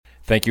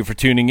Thank you for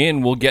tuning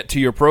in. We'll get to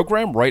your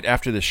program right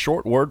after this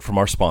short word from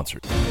our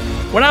sponsors.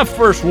 When I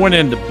first went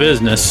into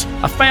business,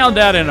 I found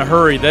out in a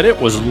hurry that it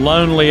was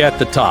lonely at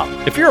the top.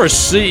 If you're a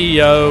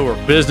CEO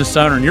or business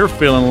owner and you're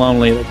feeling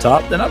lonely at the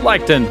top, then I'd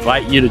like to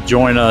invite you to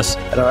join us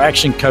at our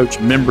Action Coach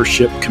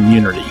membership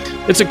community.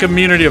 It's a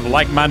community of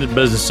like-minded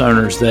business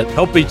owners that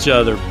help each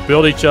other,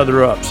 build each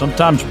other up,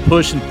 sometimes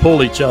push and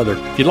pull each other.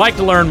 If you'd like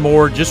to learn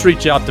more, just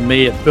reach out to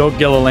me at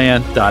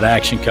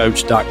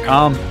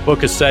billgilliland.actioncoach.com,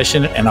 book a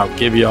session, and I'll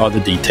give you all the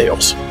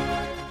details.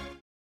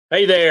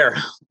 Hey there.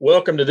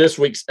 Welcome to this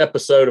week's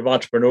episode of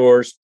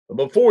Entrepreneurs.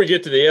 But before we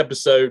get to the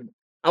episode,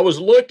 I was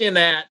looking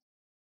at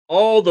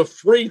all the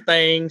free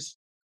things,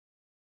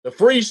 the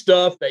free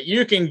stuff that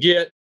you can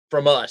get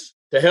from us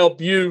to help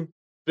you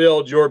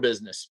build your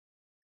business.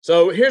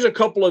 So here's a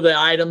couple of the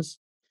items.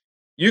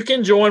 You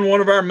can join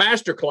one of our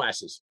master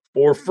classes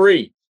for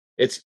free.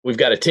 We've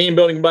got a team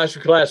building master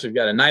class. We've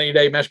got a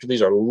 90-day master.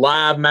 These are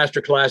live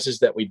master classes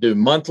that we do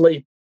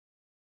monthly.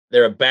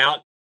 They're about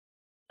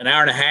an hour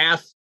and a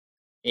half,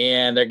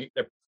 and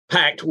they're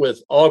packed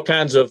with all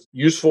kinds of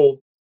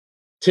useful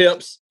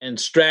tips and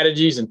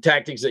strategies and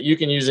tactics that you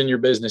can use in your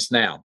business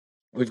now.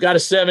 We've got a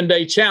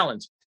 7-day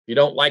challenge. If you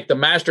don't like the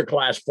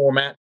masterclass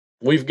format,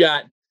 we've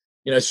got,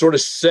 sort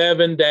of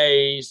 7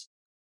 days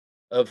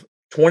of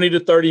 20 to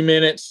 30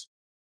 minutes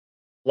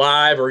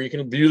live, or you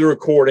can view the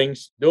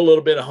recordings, do a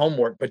little bit of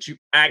homework, but you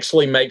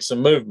actually make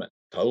some movement.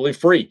 Totally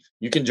free.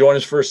 You can join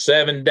us for a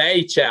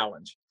 7-day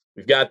challenge.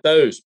 We've got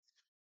those.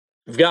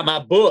 We've got my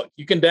book.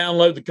 You can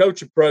download the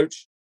Coach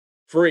Approach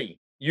free.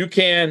 You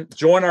can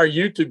join our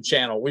YouTube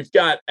channel. We've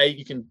got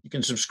you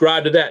can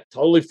subscribe to that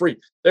totally free.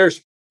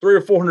 There's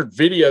 300 or 400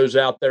 videos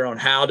out there on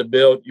how to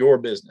build your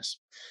business.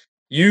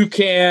 You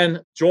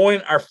can join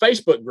our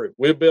Facebook group.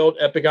 We build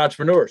Epic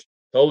Entrepreneurs,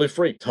 totally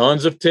free.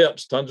 Tons of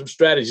tips, tons of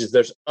strategies.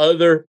 There's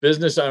other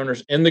business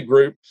owners in the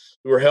group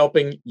who are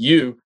helping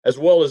you as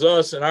well as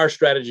us and our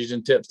strategies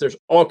and tips. There's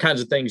all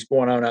kinds of things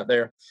going on out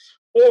there.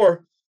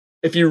 Or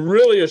if you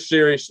really are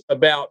serious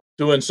about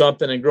doing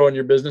something and growing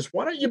your business,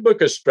 why don't you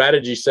book a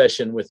strategy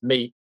session with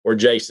me or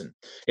Jason?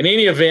 In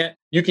any event,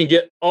 you can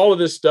get all of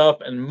this stuff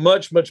and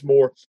much, much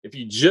more if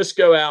you just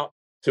go out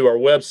to our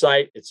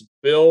website. It's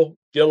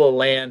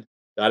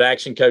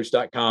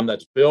billgilliland.actioncoach.com.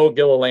 That's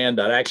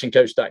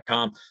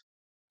billgilliland.actioncoach.com.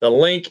 The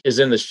link is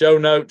in the show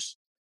notes.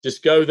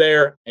 Just go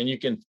there and you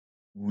can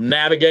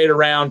navigate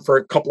around for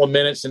a couple of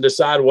minutes and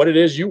decide what it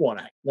is you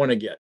want to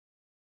get.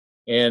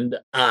 And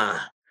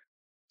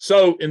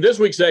so in this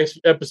week's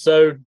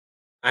episode,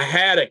 I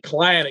had a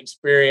client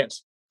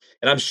experience,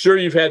 and I'm sure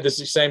you've had this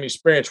same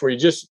experience where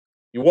you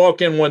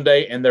walk in one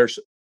day and there's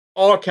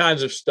all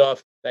kinds of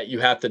stuff that you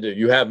have to do.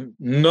 You have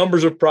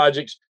numbers of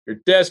projects. Your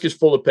desk is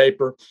full of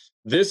paper.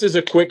 This is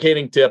a quick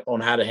hitting tip on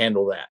how to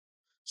handle that.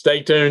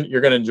 Stay tuned.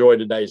 You're going to enjoy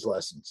today's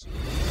lessons.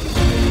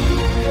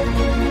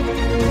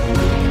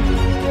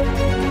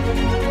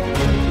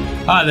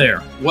 Hi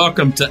there.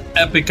 Welcome to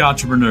Epic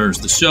Entrepreneurs,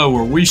 the show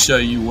where we show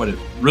you what it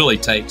really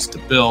takes to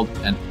build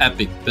an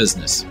epic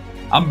business.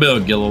 I'm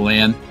Bill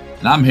Gilliland,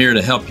 and I'm here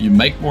to help you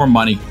make more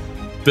money,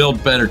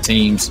 build better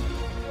teams,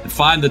 and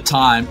find the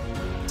time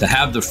to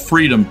have the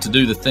freedom to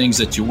do the things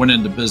that you went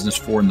into business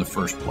for in the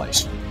first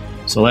place.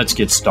 So let's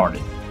get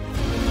started.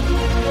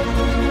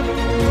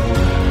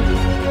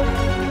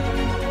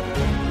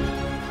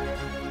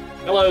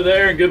 Hello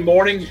there, and good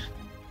morning.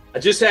 I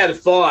just had a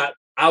thought.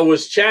 I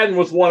was chatting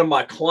with one of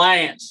my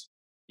clients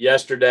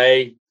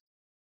yesterday,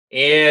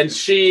 and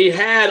she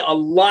had a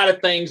lot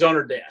of things on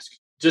her desk,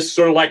 just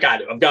sort of like I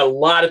do. I've got a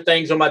lot of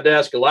things on my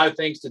desk, a lot of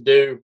things to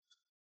do,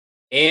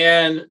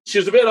 and she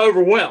was a bit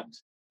overwhelmed.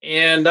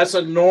 And that's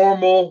a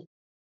normal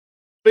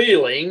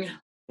feeling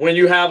when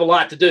you have a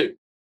lot to do.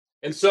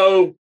 And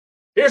so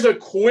here's a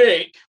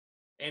quick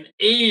and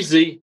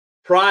easy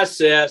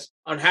process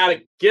on how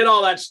to get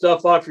all that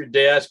stuff off your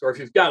desk, or if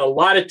you've got a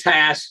lot of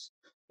tasks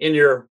in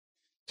your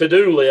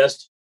to-do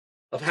list,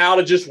 of how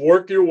to just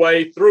work your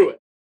way through it.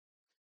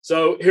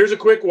 So here's a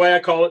quick way. I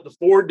call it the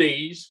 4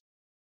 Ds.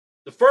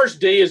 The first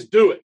D is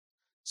do it.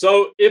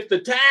 So if the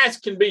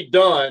task can be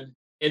done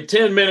in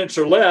 10 minutes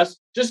or less,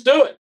 just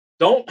do it.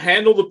 Don't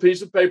handle the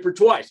piece of paper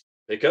twice.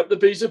 Pick up the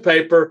piece of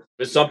paper.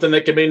 If it's something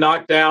that can be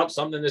knocked out,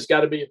 something that's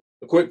got to be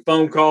a quick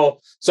phone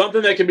call,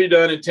 something that can be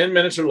done in 10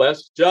 minutes or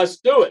less,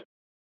 just do it.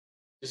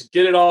 Just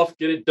get it off,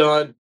 get it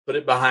done, put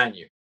it behind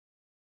you.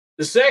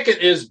 The second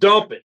is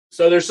dump it.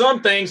 So there's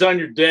some things on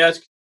your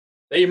desk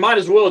that you might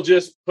as well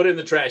just put in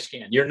the trash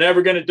can. You're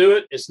never going to do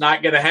it. It's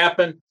not going to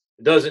happen.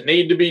 It doesn't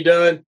need to be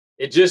done.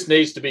 It just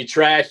needs to be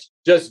trashed.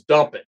 Just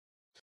dump it.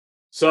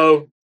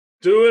 So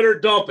do it or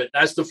dump it.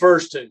 That's the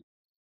first two.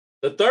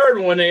 The third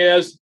one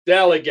is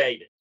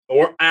delegate it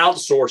or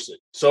outsource it.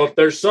 So if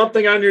there's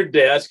something on your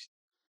desk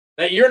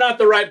that you're not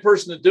the right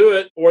person to do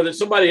it, or that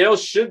somebody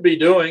else should be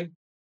doing,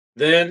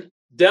 then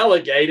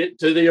delegate it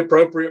to the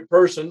appropriate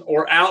person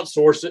or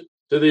outsource it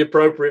to the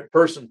appropriate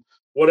person,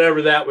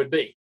 whatever that would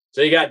be.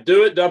 So you got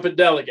do it, dump it,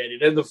 delegate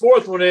it. And the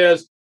fourth one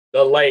is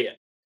delay it.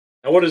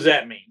 Now, what does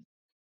that mean?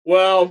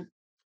 Well,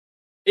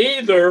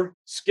 either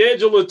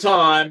schedule a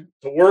time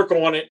to work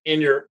on it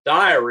in your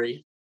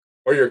diary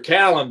or your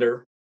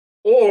calendar,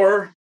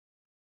 or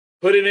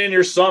put it in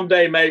your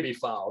someday maybe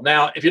file.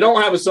 Now, if you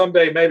don't have a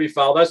someday maybe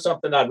file, that's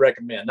something I'd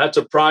recommend. That's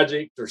a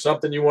project or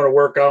something you want to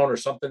work on or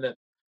something that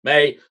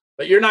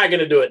but you're not going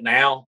to do it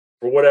now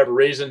for whatever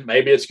reason.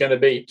 Maybe it's going to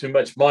be too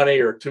much money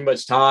or too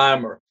much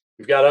time, or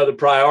you've got other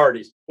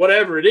priorities.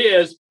 Whatever it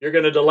is, you're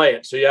going to delay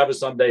it. So you have a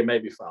someday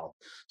maybe file.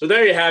 So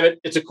there you have it.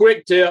 It's a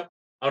quick tip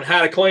on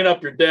how to clean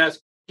up your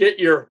desk, get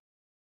your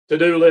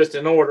to-do list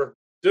in order,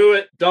 do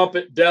it, dump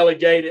it,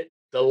 delegate it,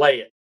 delay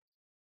it.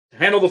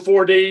 Handle the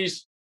 4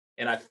 Ds,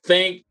 and I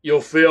think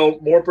you'll feel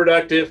more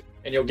productive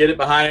and you'll get it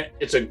behind it.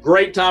 It's a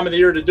great time of the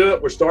year to do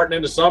it. We're starting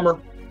into summer.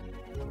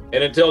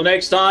 And until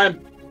next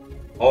time,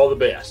 all the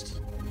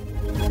best.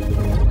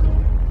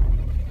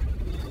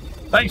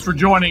 Thanks for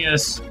joining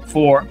us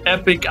for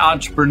Epic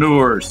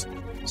Entrepreneurs.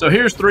 So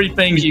here's 3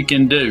 things you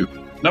can do.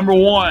 Number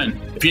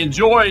 1, if you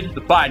enjoyed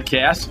the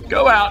podcast,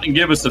 go out and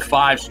give us a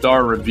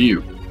 5-star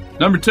review.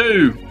 Number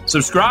 2,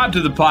 subscribe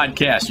to the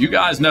podcast. You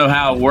guys know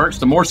how it works.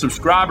 The more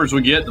subscribers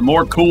we get, the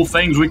more cool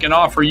things we can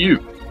offer you.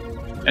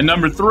 And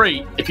number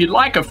 3, if you'd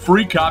like a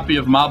free copy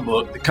of my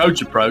book, The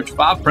Coach Approach,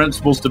 5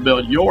 Principles to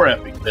Build Your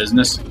Epic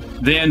Business,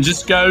 then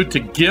just go to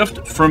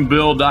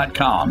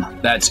giftfrombill.com.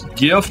 That's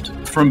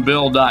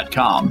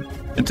giftfrombill.com.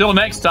 Until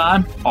next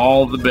time,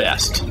 all the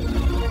best.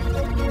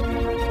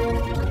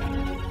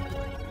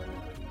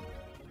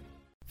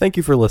 Thank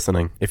you for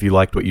listening. If you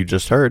liked what you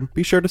just heard,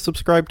 be sure to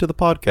subscribe to the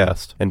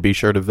podcast. And be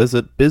sure to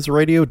visit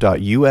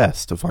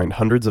bizradio.us to find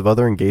hundreds of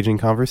other engaging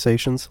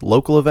conversations,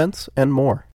 local events, and more.